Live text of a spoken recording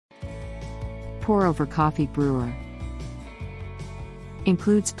Pour over coffee brewer.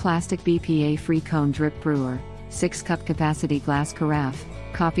 Includes plastic BPA-free cone drip brewer, 6-cup capacity glass carafe,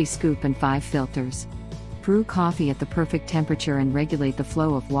 coffee scoop and 5 filters. Brew coffee at the perfect temperature and regulate the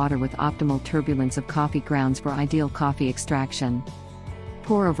flow of water with optimal turbulence of coffee grounds for ideal coffee extraction.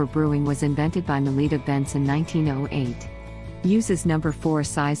 Pour-over brewing was invented by Melitta Benz in 1908. Uses number 4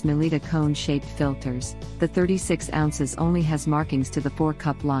 size Melitta cone-shaped filters. The 36 ounces only has markings to the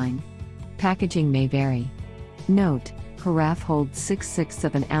 4-cup line. Packaging may vary. Note: carafe holds 6/6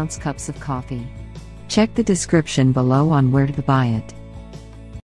 of an ounce cups of coffee. Check the description below on where to buy it.